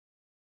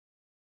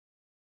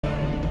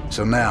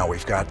So now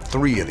we've got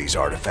 3 of these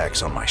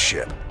artifacts on my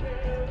ship.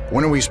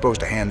 When are we supposed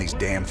to hand these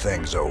damn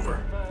things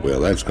over? Well,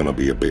 that's gonna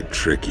be a bit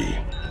tricky.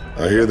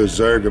 I hear the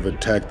Zerg have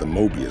attacked the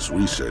Mobius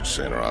Research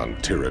Center on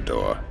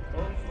Tirador.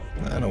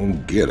 I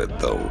don't get it,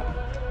 though.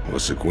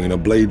 What's the Queen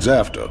of Blades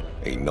after?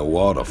 Ain't no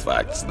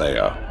artifacts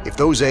there. If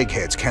those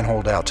eggheads can't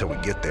hold out till we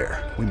get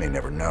there, we may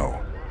never know.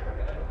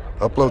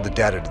 Upload the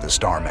data to the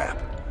star map.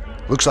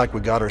 Looks like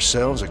we got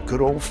ourselves a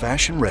good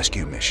old-fashioned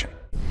rescue mission.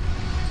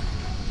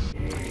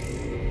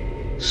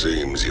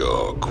 Seems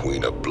your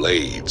Queen of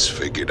Blades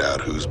figured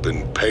out who's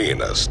been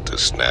paying us to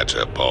snatch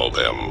up all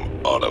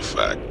them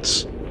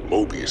artifacts.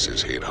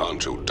 Mobius's head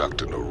honcho,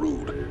 Dr.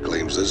 Narud,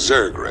 claims the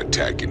Zerg are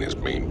attacking his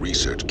main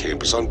research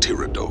campus on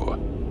Tirador.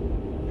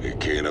 He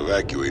can't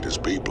evacuate his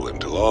people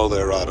until all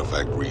their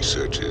artifact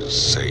research is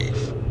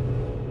safe.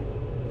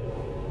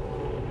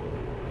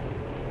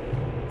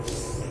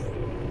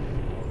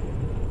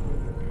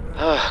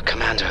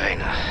 Commander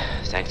Rayner,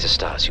 thank the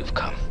stars you've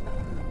come.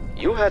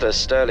 You had a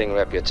sterling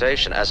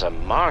reputation as a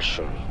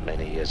marshal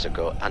many years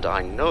ago, and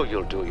I know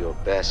you'll do your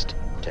best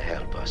to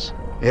help us.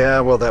 Yeah,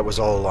 well, that was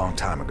all a long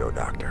time ago,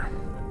 Doctor.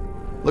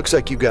 Looks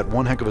like you've got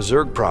one heck of a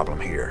Zerg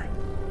problem here.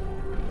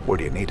 Where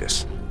do you need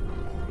us?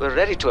 We're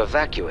ready to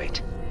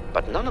evacuate,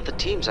 but none of the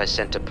teams I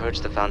sent to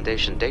purge the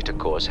Foundation data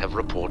cores have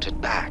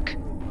reported back.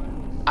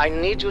 I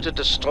need you to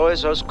destroy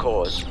those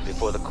cores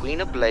before the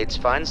Queen of Blades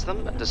finds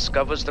them and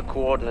discovers the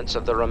coordinates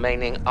of the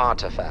remaining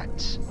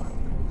artifacts.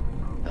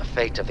 The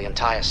fate of the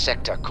entire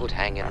sector could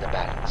hang in the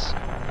balance.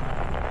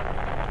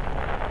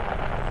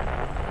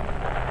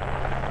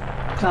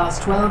 Class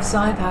 12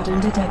 psi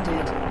pattern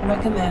detected.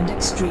 Recommend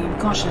extreme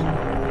caution.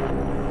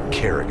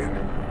 Kerrigan.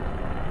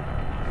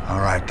 All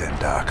right then,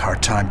 Doc. Our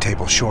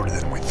timetable's shorter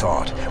than we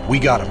thought. We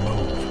gotta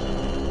move.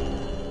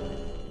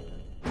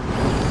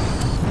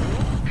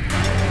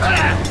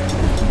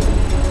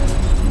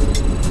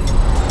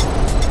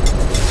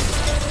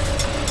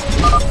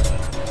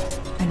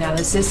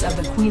 Analysis of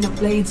the Queen of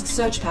Blades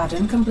search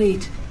pattern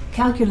complete.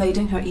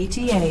 Calculating her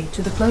ETA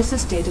to the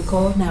closest data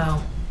core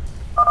now.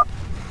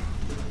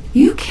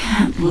 You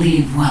can't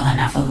leave well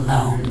enough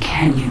alone,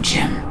 can you,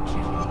 Jim?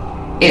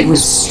 It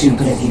was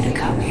stupid of you to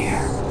come here.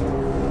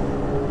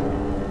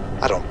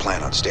 I don't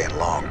plan on staying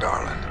long,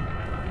 darling.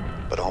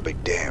 But I'll be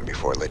damned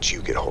before I let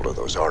you get hold of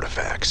those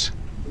artifacts.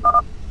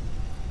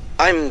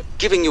 I'm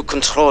giving you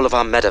control of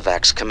our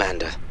medevacs,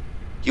 Commander.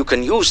 You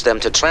can use them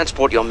to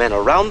transport your men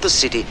around the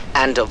city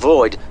and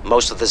avoid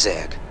most of the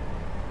Zerg.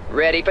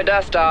 Ready for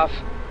dust-off.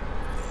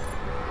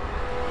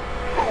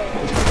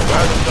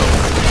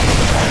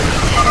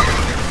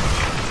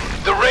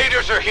 The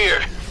raiders are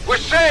here! We're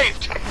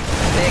saved!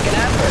 Make an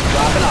effort,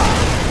 dropping off.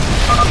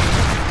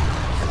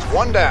 It's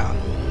one down.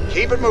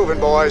 Keep it moving,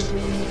 boys.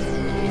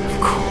 Of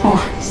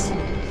course.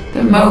 The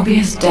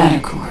Mobius data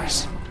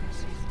cores.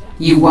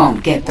 You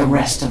won't get the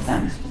rest of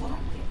them.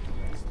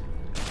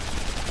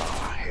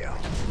 Oh, hell.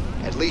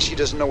 At least she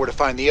doesn't know where to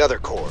find the other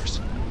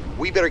cores.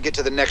 We better get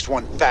to the next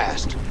one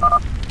fast.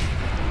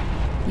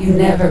 You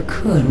never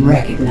could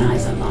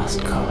recognize a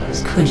lost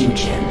cause, could you,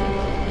 Jim?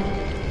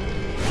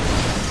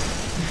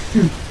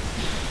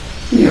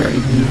 You're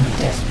even more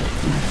desperate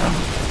than I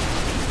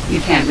thought. You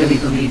can't really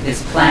believe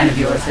this plan of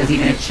yours has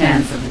even a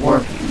chance of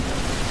working.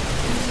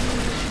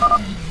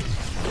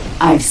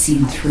 I've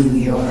seen through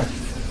your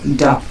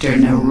Dr.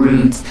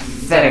 Narud's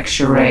pathetic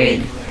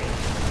charade.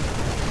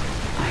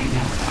 I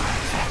know what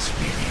artifacts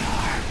really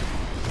are.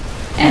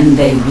 And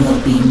they will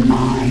be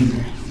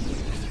mine.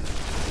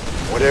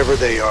 Whatever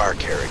they are,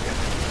 Kerrigan,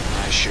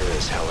 I sure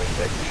as hell ain't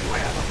letting you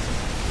have them.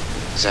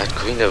 That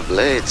Queen of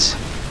Blades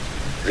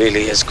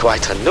really is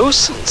quite a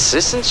nuisance,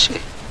 isn't she?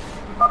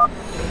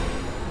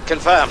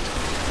 Confirmed.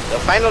 The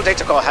final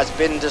data core has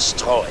been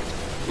destroyed.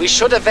 We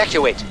should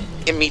evacuate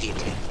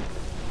immediately.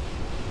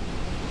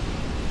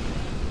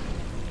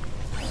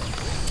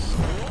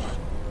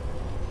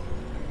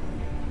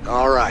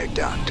 All right,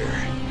 Doctor.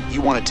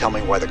 You want to tell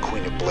me why the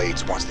Queen of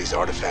Blades wants these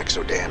artifacts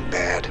so damn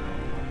bad?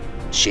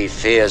 She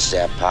fears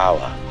their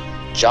power,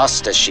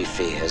 just as she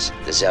fears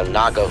the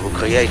Xel'Naga who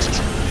created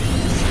them.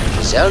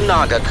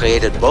 Xel'Naga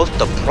created both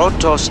the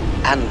Protoss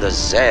and the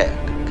Zerg,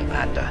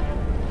 Commander.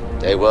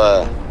 They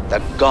were the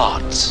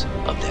gods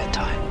of their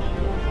time.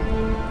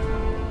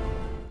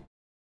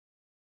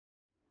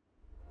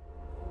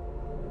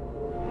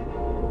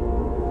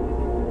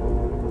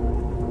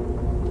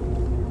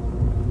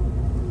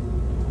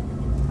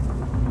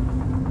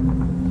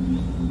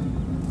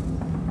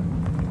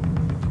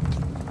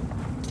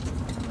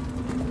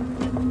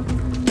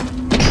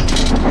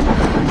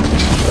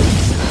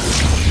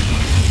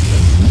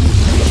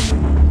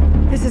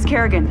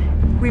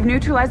 Kerrigan, we've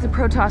neutralized the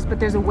Protoss, but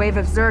there's a wave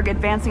of Zerg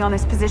advancing on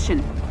this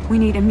position. We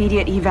need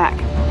immediate evac.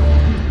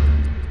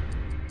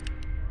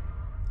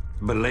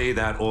 Belay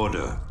that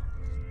order.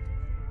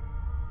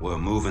 We're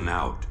moving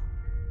out.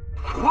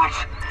 What?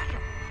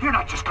 You're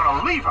not just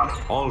gonna leave us?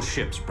 All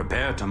ships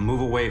prepare to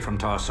move away from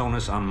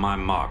Tarsonis on my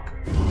mark.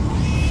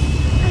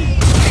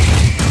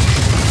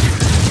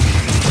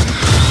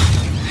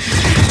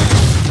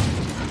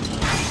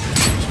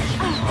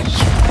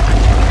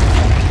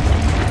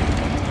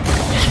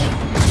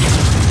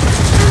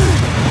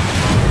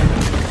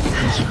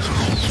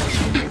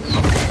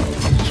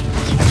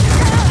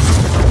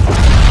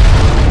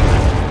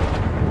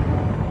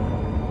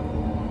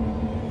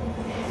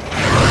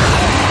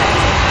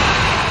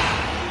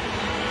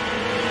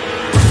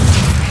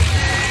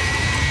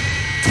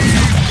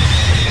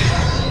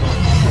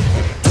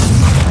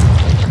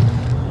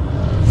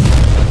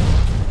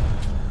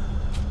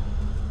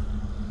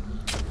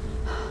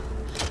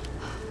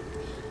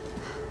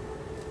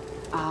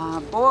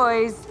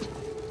 Boys,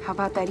 how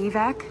about that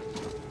evac?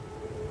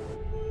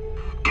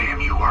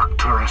 Damn you,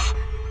 Arcturus.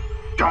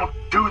 Don't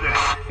do this.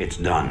 It's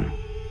done.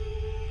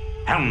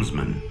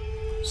 Helmsman,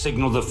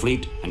 signal the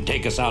fleet and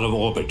take us out of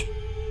orbit.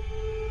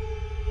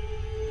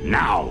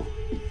 Now!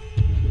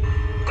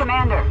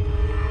 Commander.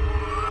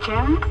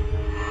 Kim?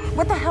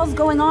 What the hell's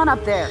going on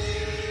up there?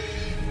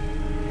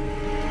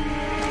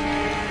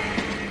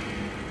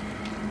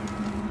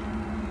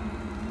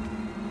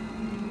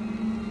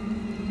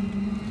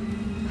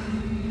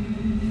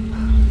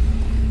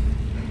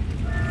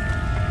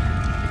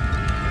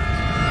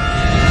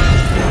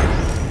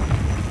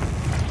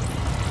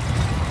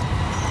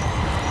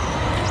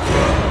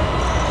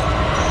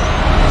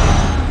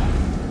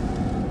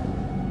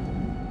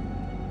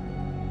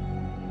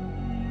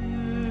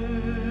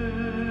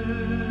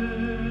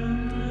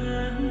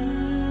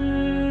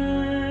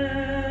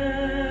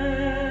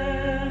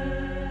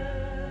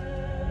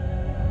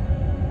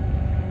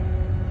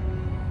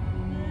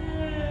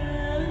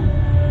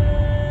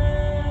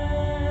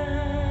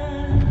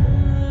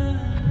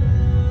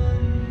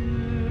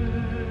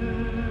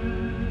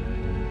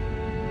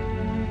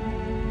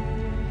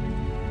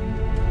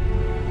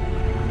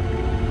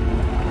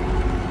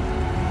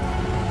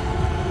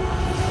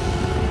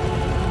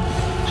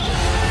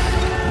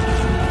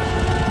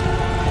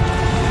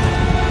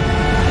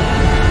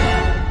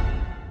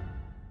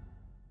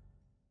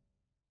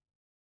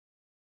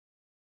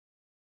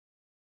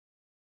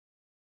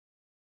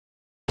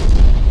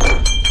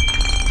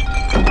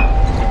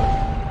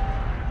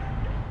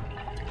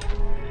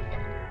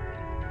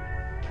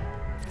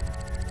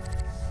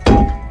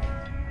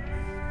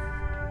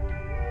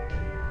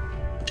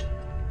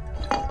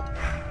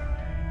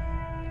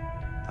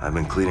 I've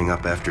been cleaning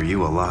up after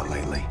you a lot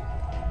lately.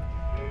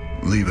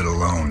 Leave it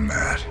alone,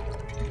 Matt.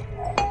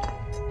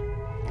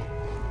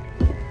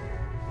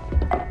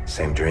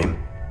 Same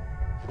dream?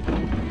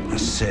 I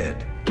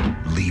said,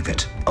 leave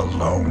it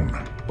alone.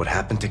 What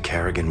happened to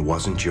Kerrigan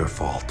wasn't your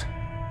fault.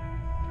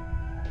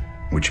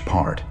 Which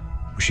part?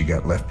 Was she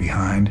got left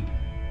behind?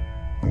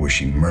 Or was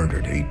she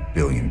murdered 8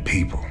 billion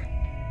people?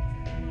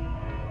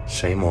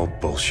 Same old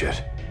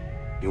bullshit.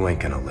 You ain't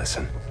gonna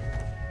listen.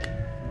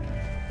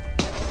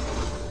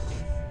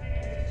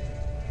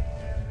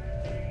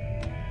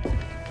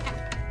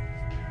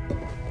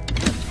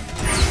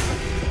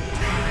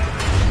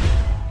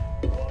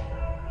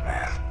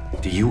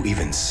 Do you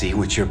even see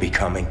what you're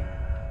becoming?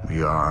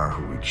 We are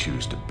who we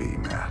choose to be,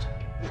 Matt.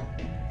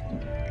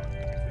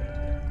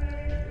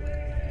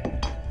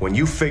 When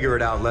you figure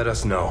it out, let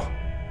us know.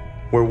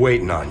 We're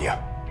waiting on you.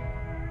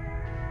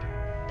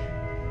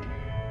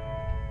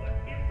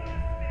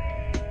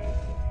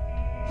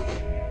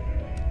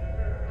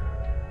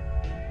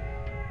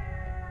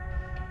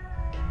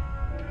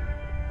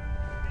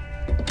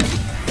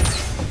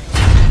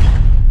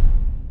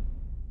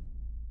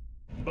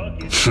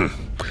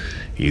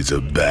 He's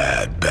a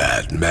bad,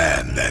 bad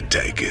man, that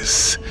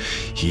Tychus.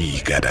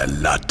 He got a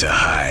lot to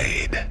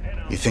hide.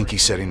 You think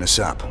he's setting us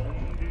up?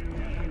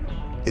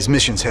 His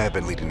missions have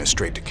been leading us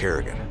straight to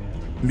Kerrigan.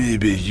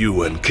 Maybe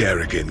you and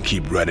Kerrigan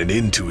keep running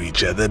into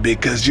each other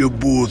because you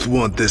both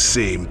want the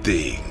same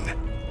thing.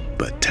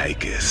 But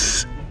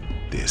Tychus,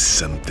 there's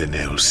something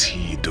else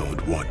he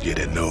don't want you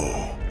to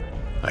know.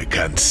 I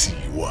can't see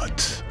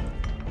what.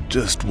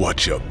 Just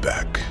watch your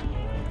back.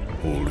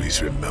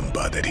 Always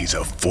remember that he's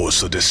a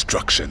force of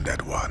destruction,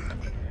 that one.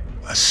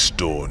 A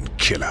stone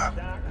killer.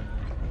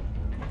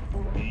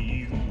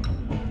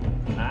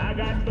 I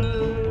got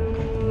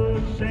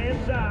boots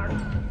and socks,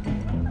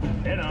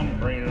 and I'm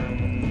bringing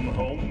them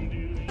home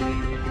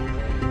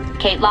to...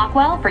 Kate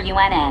Lockwell for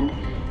UNN.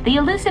 The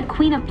elusive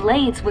Queen of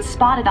Blades was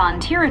spotted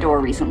on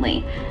Tirador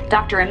recently.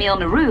 Dr. Emil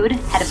Nerud,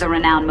 head of the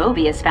renowned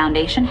Mobius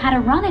Foundation, had a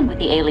run-in with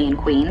the alien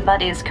queen,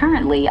 but is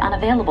currently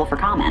unavailable for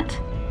comment.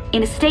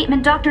 In a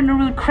statement, Dr.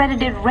 Nerud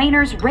credited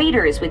Raynor's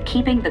raiders with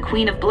keeping the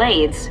Queen of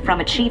Blades from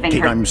achieving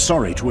Kate, her... I'm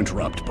sorry to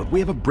interrupt, but we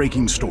have a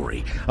breaking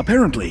story.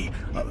 Apparently,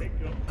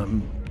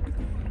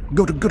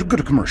 go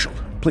to commercial,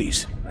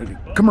 please.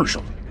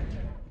 Commercial.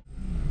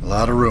 A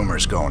lot of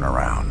rumors going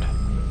around.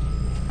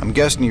 I'm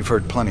guessing you've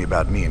heard plenty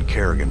about me and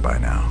Kerrigan by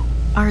now.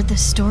 Are the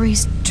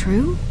stories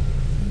true?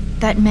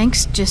 That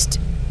Mengsk just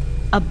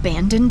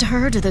abandoned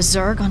her to the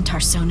Zerg on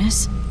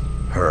Tarsonis?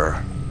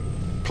 Her,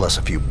 plus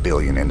a few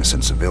billion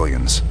innocent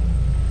civilians.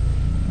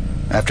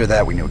 After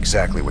that, we knew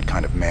exactly what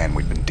kind of man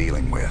we'd been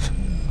dealing with.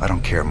 I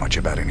don't care much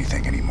about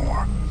anything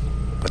anymore.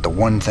 But the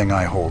one thing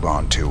I hold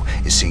on to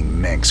is seeing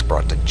Mengsk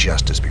brought to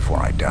justice before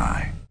I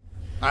die.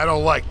 I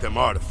don't like them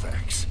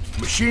artifacts.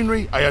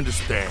 Machinery, I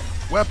understand.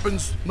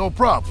 Weapons, no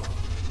problem.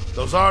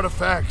 Those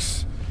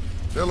artifacts,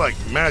 they're like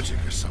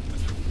magic or something.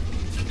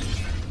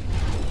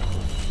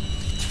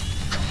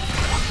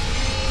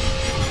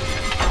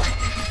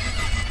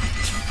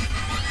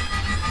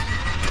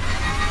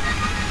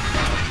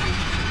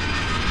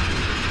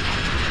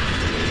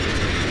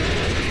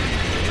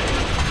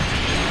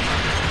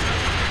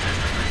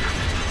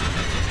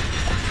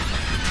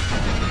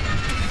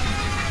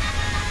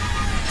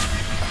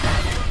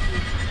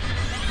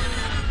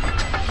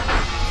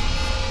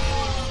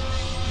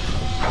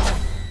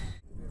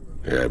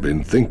 Yeah, I've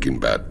been thinking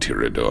about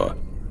Tirador.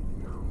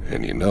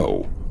 And you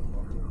know,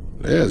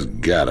 there's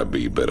gotta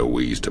be better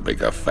ways to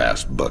make a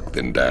fast buck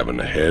than diving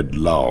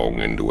headlong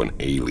into an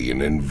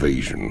alien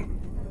invasion.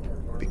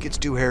 If it gets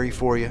too hairy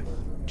for you,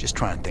 just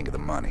try and think of the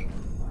money.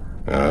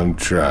 I'm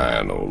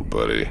trying, old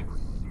buddy.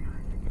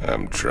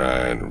 I'm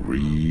trying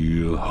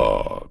real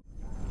hard.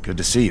 Good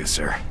to see you,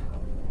 sir.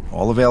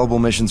 All available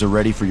missions are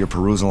ready for your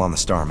perusal on the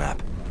star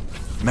map.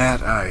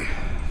 Matt,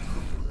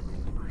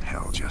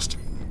 hell, just...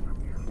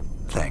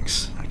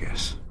 thanks, I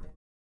guess.